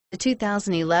The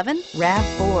 2011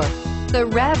 RAV4. The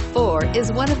RAV4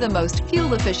 is one of the most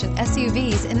fuel-efficient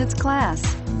SUVs in its class.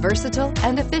 Versatile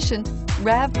and efficient,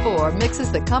 RAV4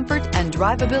 mixes the comfort and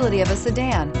drivability of a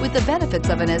sedan with the benefits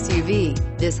of an SUV.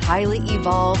 This highly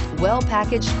evolved,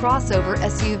 well-packaged crossover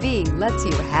SUV lets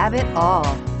you have it all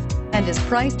and is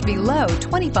priced below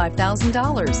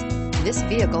 $25,000. This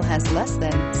vehicle has less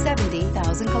than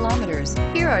 70,000 kilometers.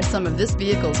 Here are some of this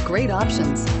vehicle's great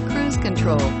options: cruise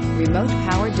control, remote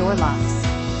power door locks,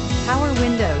 power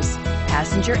windows,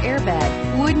 passenger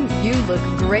airbag. Wouldn't you look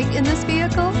great in this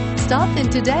vehicle? Stop in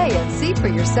today and see for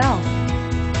yourself.